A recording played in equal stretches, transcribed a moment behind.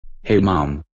Hey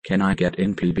Mom, can I get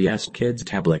in PBS Kids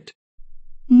tablet?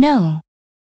 No.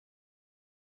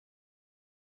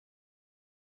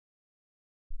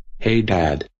 Hey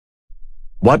Dad.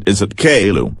 What is it,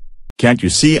 Caillou? Can't you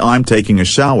see I'm taking a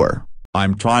shower?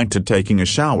 I'm trying to taking a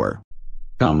shower.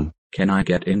 Come, can I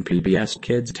get in PBS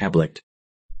Kids tablet?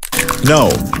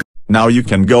 No. Now you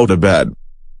can go to bed.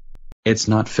 It's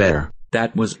not fair.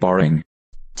 That was boring.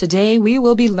 Today we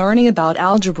will be learning about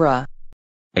algebra.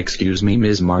 Excuse me,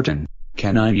 Ms. Martin.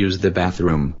 Can I use the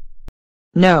bathroom?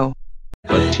 No.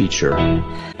 But teacher.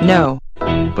 No.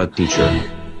 But teacher.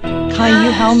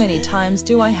 Caillou, how many times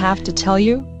do I have to tell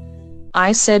you?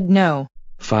 I said no.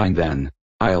 Fine then.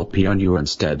 I'll pee on you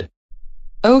instead.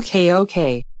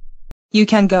 Okay. You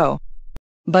can go.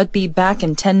 But be back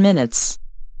in 10 minutes.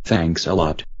 Thanks a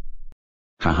lot.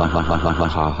 Ha ha ha ha ha ha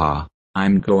ha ha.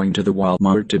 I'm going to the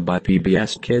Walmart to buy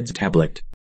PBS Kids tablet.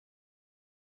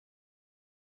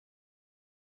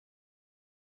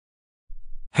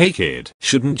 Hey kid,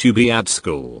 shouldn't you be at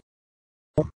school?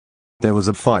 There was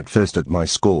a fight first at my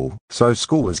school, so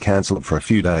school was cancelled for a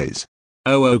few days.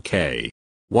 Oh okay.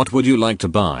 What would you like to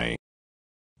buy?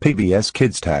 PBS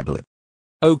Kids tablet.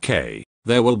 Okay,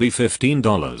 there will be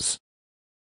 $15.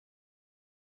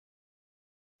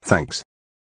 Thanks.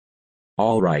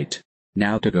 Alright.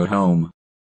 Now to go home.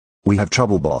 We have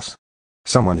trouble, boss.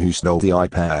 Someone who stole the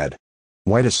iPad.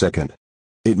 Wait a second.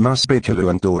 It must be Caillou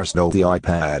and Dora stole the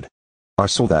iPad. I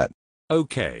saw that.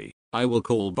 Okay, I will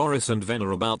call Boris and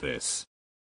Vyonder about this.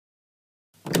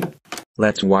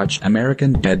 Let's watch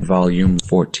American Dad Volume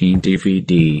 14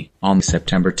 DVD on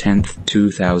September 10th,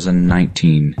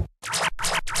 2019.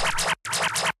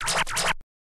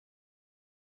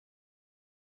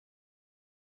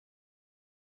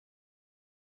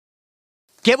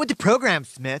 Get with the program,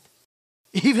 Smith.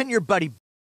 Even your buddy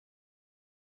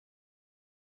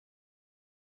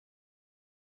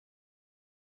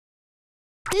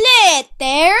Lit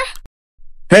there.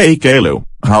 Hey Caillou,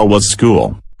 how was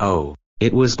school? Oh,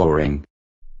 it was boring.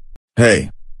 Hey.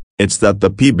 It's that the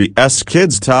PBS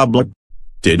Kids tablet.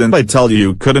 Didn't I tell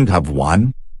you couldn't have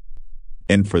one?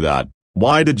 And for that,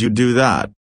 why did you do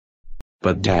that?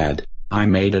 But Dad, I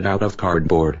made it out of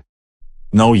cardboard.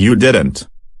 No you didn't.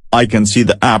 I can see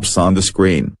the apps on the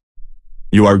screen.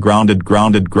 You are grounded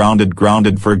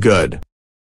for good.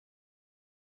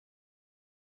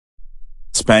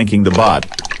 Spanking the bot.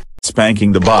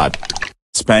 Spanking the bot.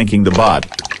 Spanking the bot.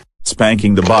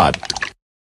 Spanking the bot.